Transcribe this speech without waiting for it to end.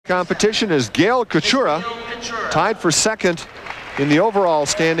competition is Gail Kuchura, tied for second in the overall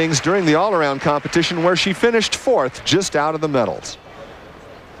standings during the all-around competition, where she finished fourth, just out of the medals.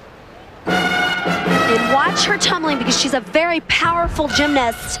 And watch her tumbling, because she's a very powerful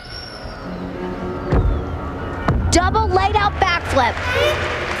gymnast. Double laid out backflip.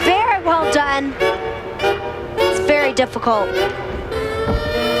 Very well done. It's very difficult.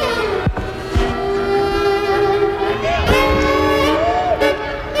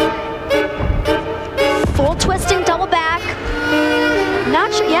 Full twisting double back.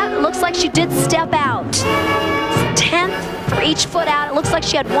 Not sure, yeah, it looks like she did step out. It's 10th for each foot out. It looks like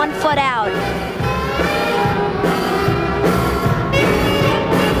she had 1 foot out.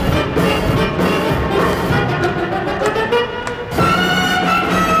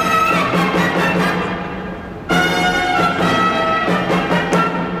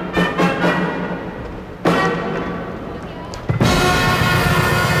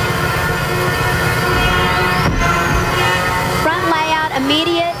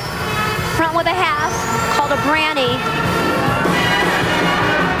 Immediate front with a half, called a Branny.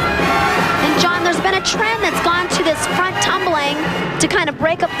 And John, there's been a trend that's gone to this front tumbling to kind of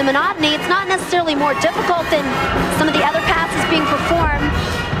break up the monotony. It's not necessarily more difficult than some of the other passes being performed.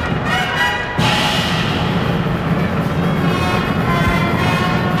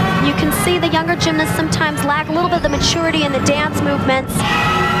 You can see the younger gymnasts sometimes lack a little bit of the maturity in the dance movements,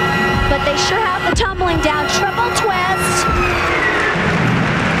 but they sure have the tumbling down. Triple twist.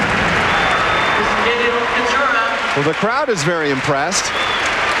 Well, the crowd is very impressed.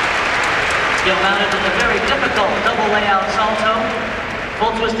 Gail mounted with a very difficult double layout salto.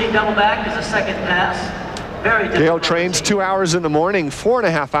 Full twisting double back is a second pass. Very difficult. Gail trains 2 hours in the morning,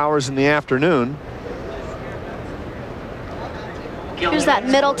 4.5 hours in the afternoon. Here's that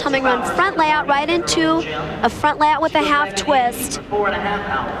middle tumbling run front layout right into a front layout with a half twist. 4.5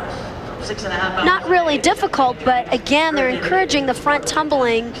 hours. 6.5 hours. Not really difficult, but again, they're encouraging the front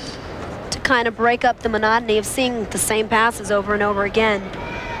tumbling to kind of break up the monotony of seeing the same passes over and over again.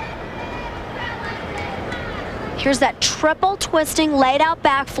 Here's that triple twisting laid out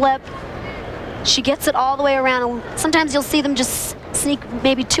backflip. She gets it all the way around. Sometimes you'll see them just sneak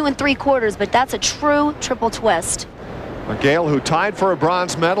maybe 2 3/4, but that's a true triple twist. Gail, who tied for a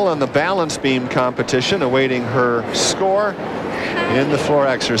bronze medal in the balance beam competition, awaiting her score in the floor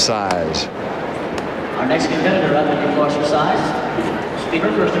exercise. Our next competitor up in the floor exercise will be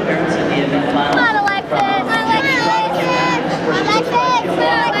her first appearance in the event final. Not Alexis!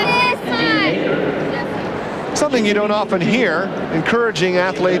 Something you don't often hear, encouraging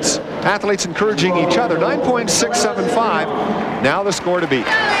athletes encouraging each other. 9.675, now the score to beat.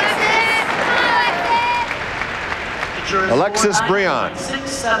 Alexis Briand.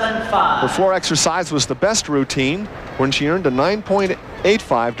 Her floor exercise was the best routine when she earned a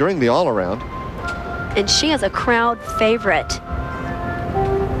 9.85 during the all-around. And she is a crowd favorite.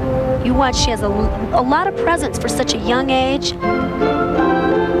 You watch, she has a lot of presence for such a young age.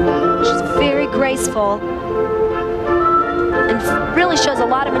 She's very graceful and really shows a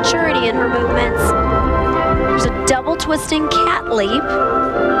lot of maturity in her movements. There's a double twisting cat leap.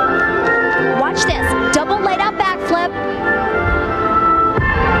 Watch this, double laid out backflip.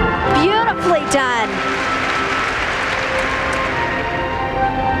 Beautifully done.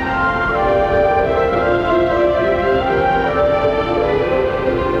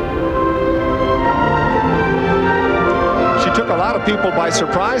 She took a lot of people by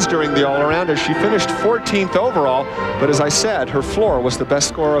surprise during the all-around as she finished 14th overall, but as I said, her floor was the best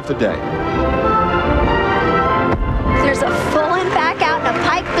score of the day. There's a full in back out in a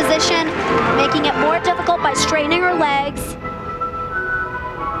pike position, making it more difficult by straightening her legs.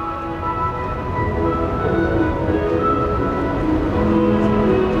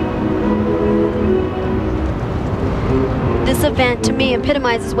 This event, to me,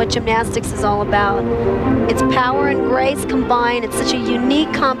 epitomizes what gymnastics is all about. It's power and grace combined. It's such a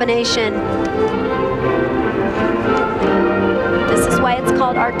unique combination. This is why it's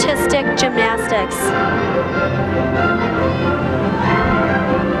called artistic gymnastics.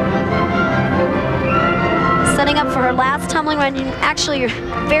 Setting up for her last tumbling run. Actually, you're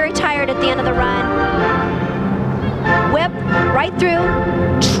very tired at the end of the run. Whip right through,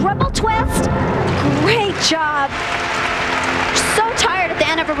 triple twist. Great job. So tired at the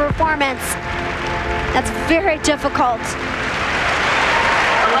end of her performance. That's very difficult.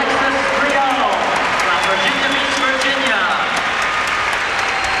 Alexis Briand from Virginia Beach, Virginia.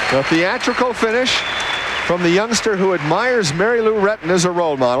 The theatrical finish from the youngster who admires Mary Lou Retton as a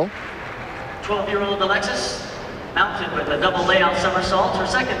role model. 12-year-old Alexis mounted with a double layout somersault. Her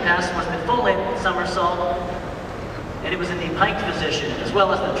second pass was the full in somersault. and it was in the piked position, as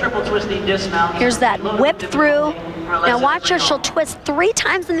well as the triple twisting dismount. Here's that whip through. Now watch her, she'll twist 3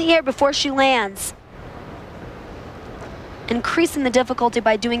 times in the air before she lands. Increasing the difficulty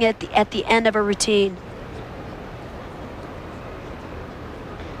by doing it at the end of a routine.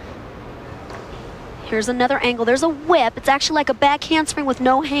 Here's another angle. There's a whip. It's actually like a back handspring with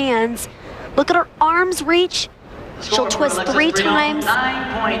no hands. Look at her arms reach. She'll twist 3 times.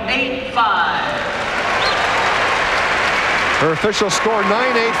 9.85. Her official score,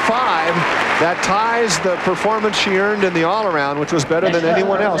 9.85. That ties the performance she earned in the all-around, which was better than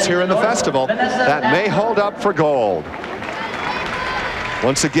anyone else here in the festival. That may hold up for gold.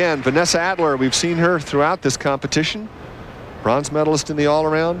 Once again, Vanessa Adler, we've seen her throughout this competition. Bronze medalist in the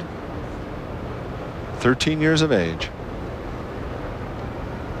all-around, 13 years of age.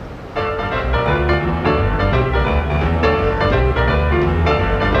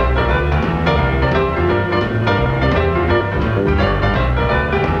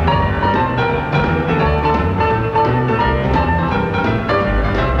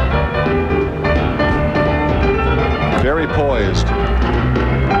 Very poised.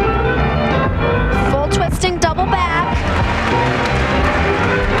 Full twisting double back.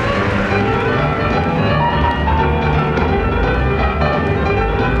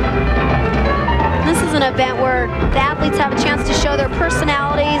 This is an event where the athletes have a chance to show their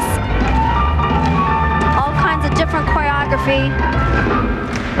personalities, all kinds of different choreography.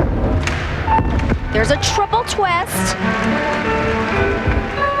 There's a triple twist.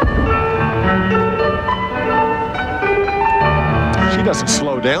 She doesn't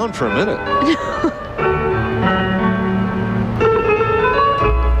slow down for a minute.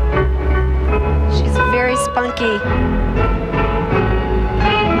 She's very spunky.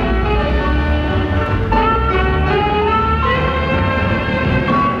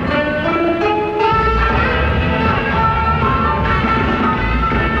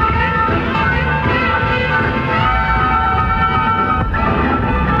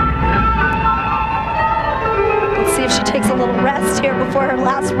 Let's see if she takes a little rest here before her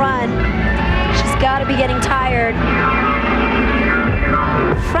last run. She's got to be getting tired.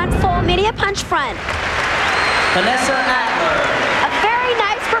 Front full, immediate punch front. Vanessa Adler. A very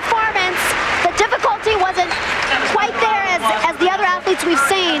nice performance. The difficulty wasn't quite there as the other athletes we've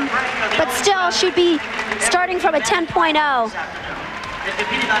seen, but still she'd be starting from a 10.0. They've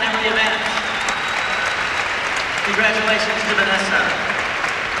competed on every event. Congratulations to Vanessa.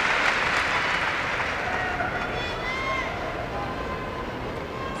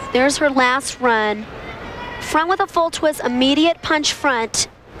 There's her last run. Front with a full twist, immediate punch front.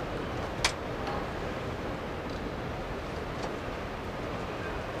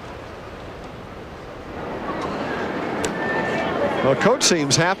 Well, coach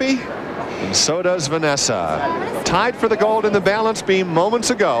seems happy, and so does Vanessa. Tied for the gold in the balance beam moments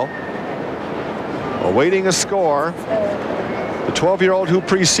ago. Awaiting a score. The 12-year-old who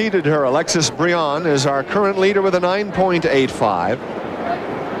preceded her, Alexis Brion, is our current leader with a 9.85.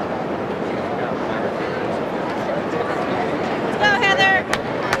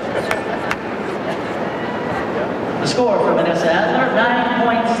 The score for Vanessa Adler,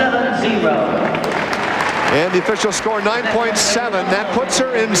 9.70. And the official score, 9.7. That puts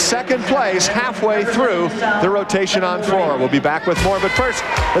her in second place halfway through the rotation on 4. We'll be back with more, but first,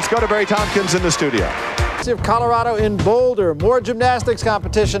 let's go to Barry Tompkins in the studio. Of Colorado in Boulder. More gymnastics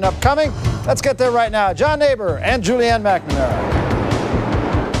competition upcoming. Let's get there right now. John Neighbor and Julianne McNamara.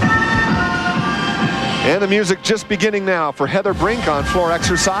 And the music just beginning now for Heather Brink on floor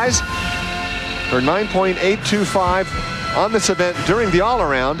exercise. Her 9.825 on this event during the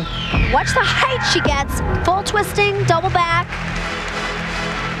all-around. Watch the height she gets. Full twisting, double back.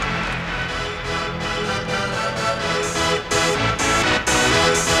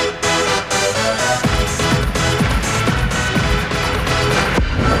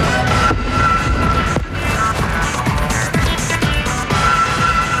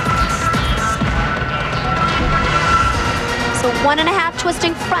 So 1.5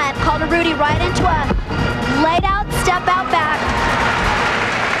 twisting front, called a Rudy right into a laid out, step out back.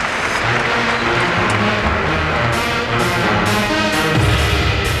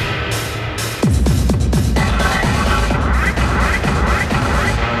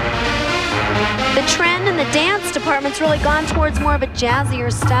 The trend in the dance department's really gone towards more of a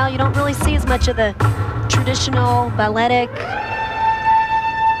jazzier style. You don't really see as much of the traditional balletic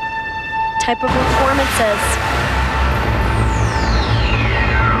type of performances.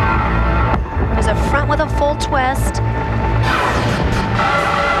 There's a front with a full twist.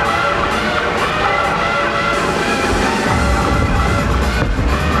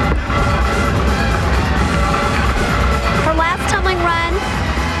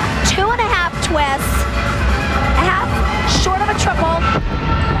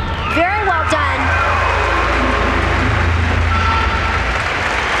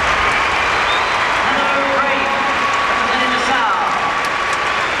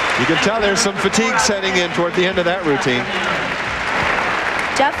 You can tell there's some fatigue setting in toward the end of that routine.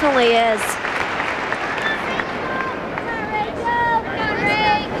 Definitely is.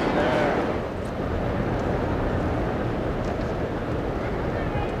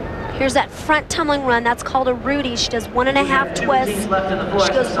 Here's that front tumbling run. That's called a Rudy. She does 1.5 twists.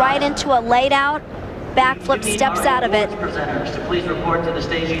 She goes right into a laid out backflip, steps out of it. Presenters to please report to the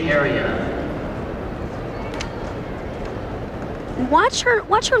staging area. Watch her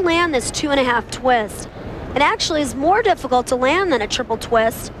land this 2.5 twist. It actually is more difficult to land than a triple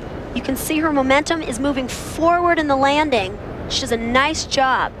twist. You can see her momentum is moving forward in the landing. She does a nice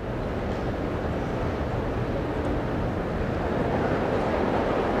job.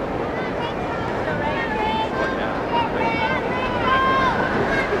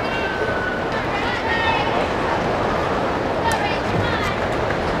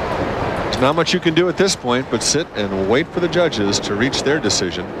 Not much you can do at this point but sit and wait for the judges to reach their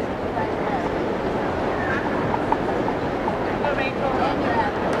decision.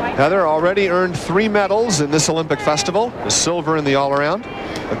 Heather already earned 3 medals in this Olympic festival: a silver in the all-around,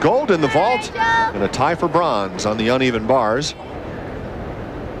 a gold in the vault, and a tie for bronze on the uneven bars,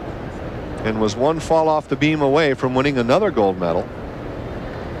 and was one fall off the beam away from winning another gold medal.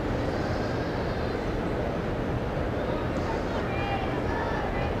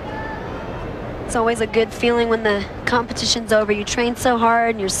 It's always a good feeling when the competition's over. You train so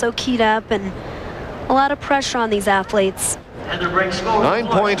hard and you're so keyed up, and a lot of pressure on these athletes.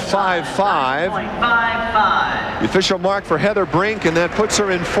 9.55. The official mark for Heather Brink, and that puts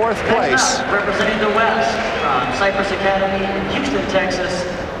her in 4th place. Representing the West from Cypress Academy in Houston, Texas,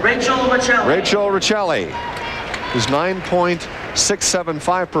 Rachel Riccelli. Rachel Riccelli, whose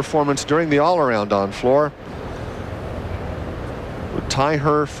 9.675 performance during the all-around on floor would tie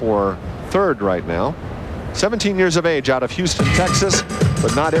her for 3rd right now. 17 years of age, out of Houston, Texas,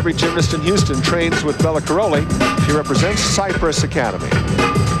 but not every gymnast in Houston trains with Bela Karolyi. She represents Cypress Academy.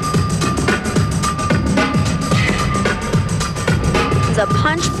 It's a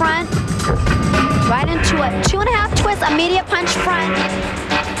punch front, right into a 2.5 twist, immediate punch front.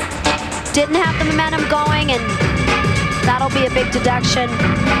 Didn't have the momentum going, and that'll be a big deduction.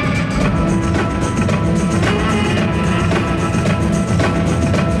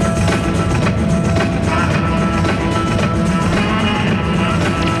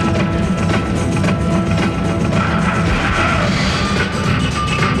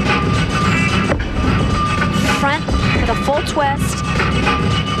 Full twist.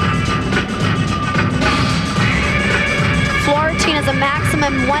 Floor routine is a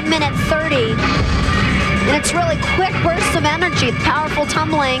maximum 1:30. And it's really quick bursts of energy, powerful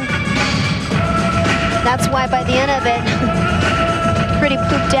tumbling. That's why by the end of it, pretty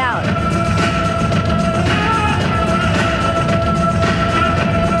pooped out.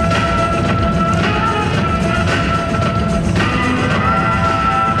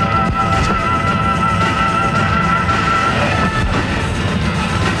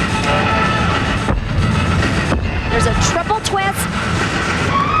 There's a triple twist.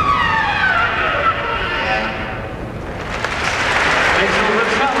 Rachel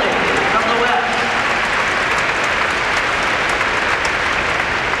Riccelli from the West.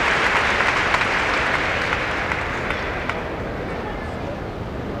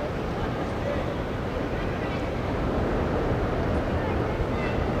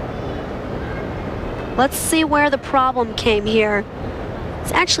 Let's see where the problem came here.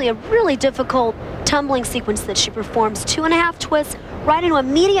 It's actually a really difficult tumbling sequence that she performs. 2.5 twists, right into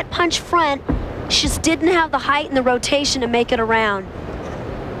immediate punch front. She just didn't have the height and the rotation to make it around.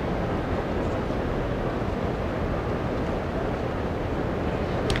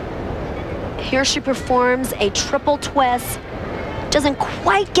 Here she performs a triple twist. Doesn't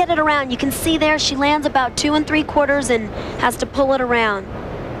quite get it around. You can see there she lands about 2 3/4 and has to pull it around.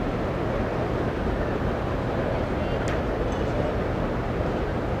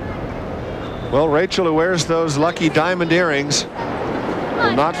 Well, Rachel, who wears those lucky diamond earrings,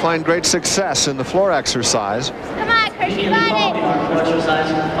 will not find great success in the floor exercise. Come on, Chris, you got it. Our exercise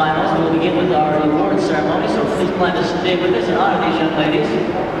finals. We'll begin with our award ceremony, so please plan to stay with us and honor these young ladies.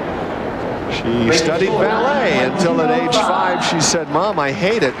 She studied ballet until at age 5 she said, "Mom, I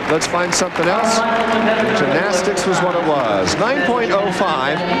hate it. Let's find something else." Gymnastics was what it was.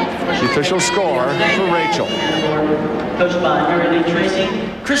 9.05, the official score for Rachel. Coached by Mary Lee Tracy,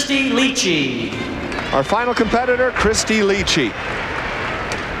 Christy Leachy. Our final competitor, Christy Leachy.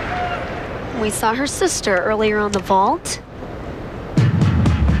 We saw her sister earlier on the vault.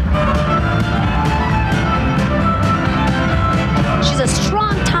 She's a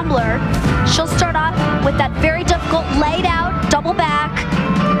strong tumbler. She'll start off with that very difficult laid out double back.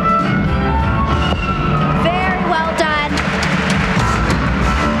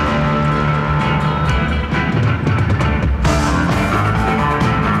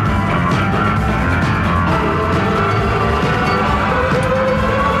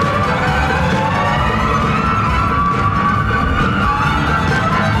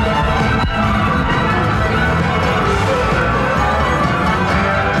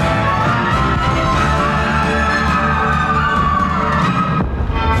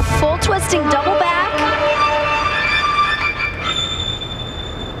 twisting double back.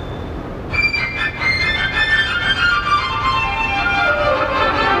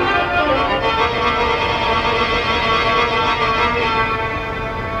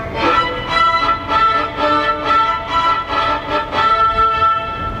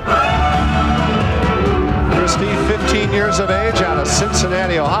 Christy, 15 years of age, out of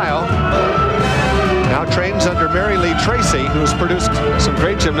Cincinnati, Ohio. Now trains under Mary Lee Tracy, who's produced some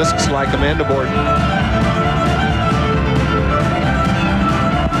great gymnasts like Amanda Borden.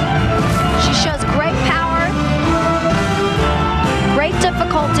 She shows great power, great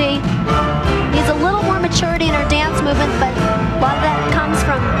difficulty. Needs a little more maturity in her dance movement, but a lot of that comes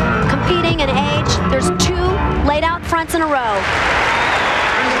from competing and age. There's 2 laid out fronts in a row.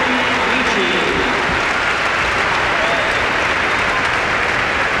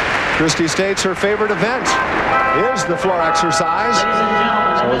 Christy states her favorite event is the floor exercise,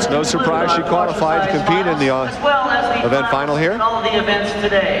 so it's no surprise she qualified to compete in the event final here. All of the events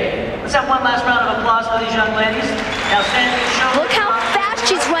today. Let's have one last round of applause for these young ladies. Now standing show. Look how fast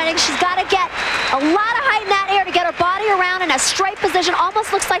she's running. She's got to get a lot of height in that air to get her body around in a straight position. Almost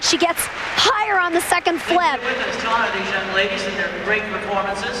looks like she gets higher on the second flip. With us to honor these young ladies and their great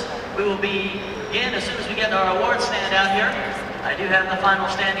performances. We will begin as soon as we get our award stand out here. I do have the final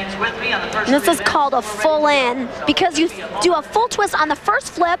standings with me on the first. This is called a full in because you do a full twist on the first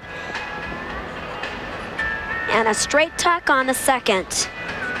flip and a straight tuck on the second.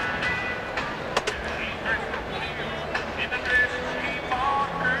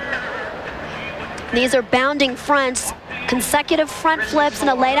 These are bounding fronts, consecutive front flips in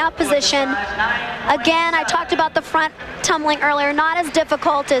a laid out position. Again, I talked about the front tumbling earlier, not as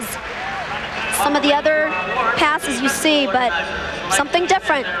difficult as some of the other passes you see, but something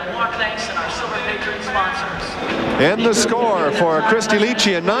different. And the score for Christy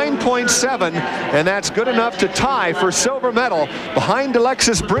Lici, a 9.7, and that's good enough to tie for silver medal behind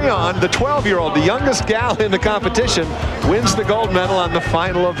Alexis Brion, the 12-year-old, the youngest gal in the competition, wins the gold medal on the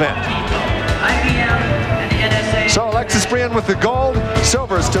final event. So Alexis Brion with the gold,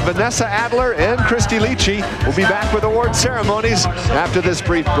 silvers to Vanessa Adler and Christy Lici. We'll be back with award ceremonies after this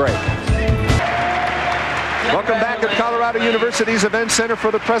brief break. Welcome back at Colorado University's Event Center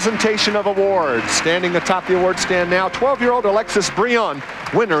for the presentation of awards. Standing atop the award stand now, 12-year-old Alexis Brion,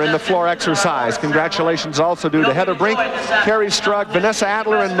 winner in the floor exercise. Congratulations also due to Heather Brink, Carrie Strug, Vanessa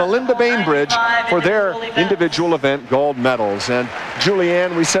Adler, and Melinda Bainbridge for their individual event gold medals. And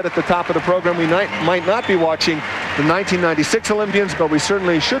Julianne, we said at the top of the program we might not be watching the 1996 Olympians, but we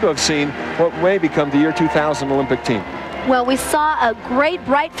certainly should have seen what may become the year 2000 Olympic team. Well, we saw a great,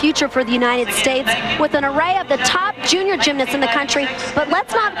 bright future for the United States with an array of the top junior gymnasts in the country. But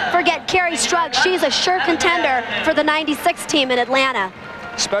let's not forget Carrie Strug. She's a sure contender for the 96 team in Atlanta.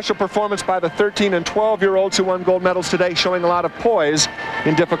 Special performance by the 13 and 12-year-olds who won gold medals today, showing a lot of poise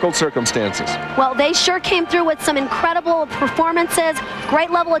in difficult circumstances. Well, they sure came through with some incredible performances,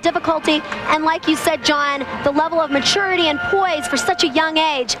 great level of difficulty, and like you said, John, the level of maturity and poise for such a young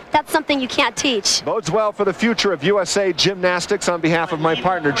age, that's something you can't teach. Bodes well for the future of USA Gymnastics. On behalf of my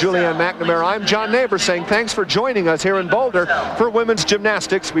partner, Julianne McNamara, I'm John Neighbor saying thanks for joining us here in Boulder for women's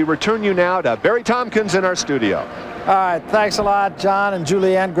gymnastics. We return you now to Barry Tompkins in our studio. All right, thanks a lot, John and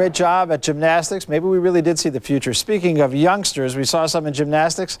Julianne. Great job at gymnastics. Maybe we really did see the future. Speaking of youngsters, we saw some in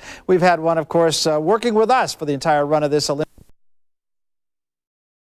gymnastics. We've had one, of course, working with us for the entire run of this Olympics.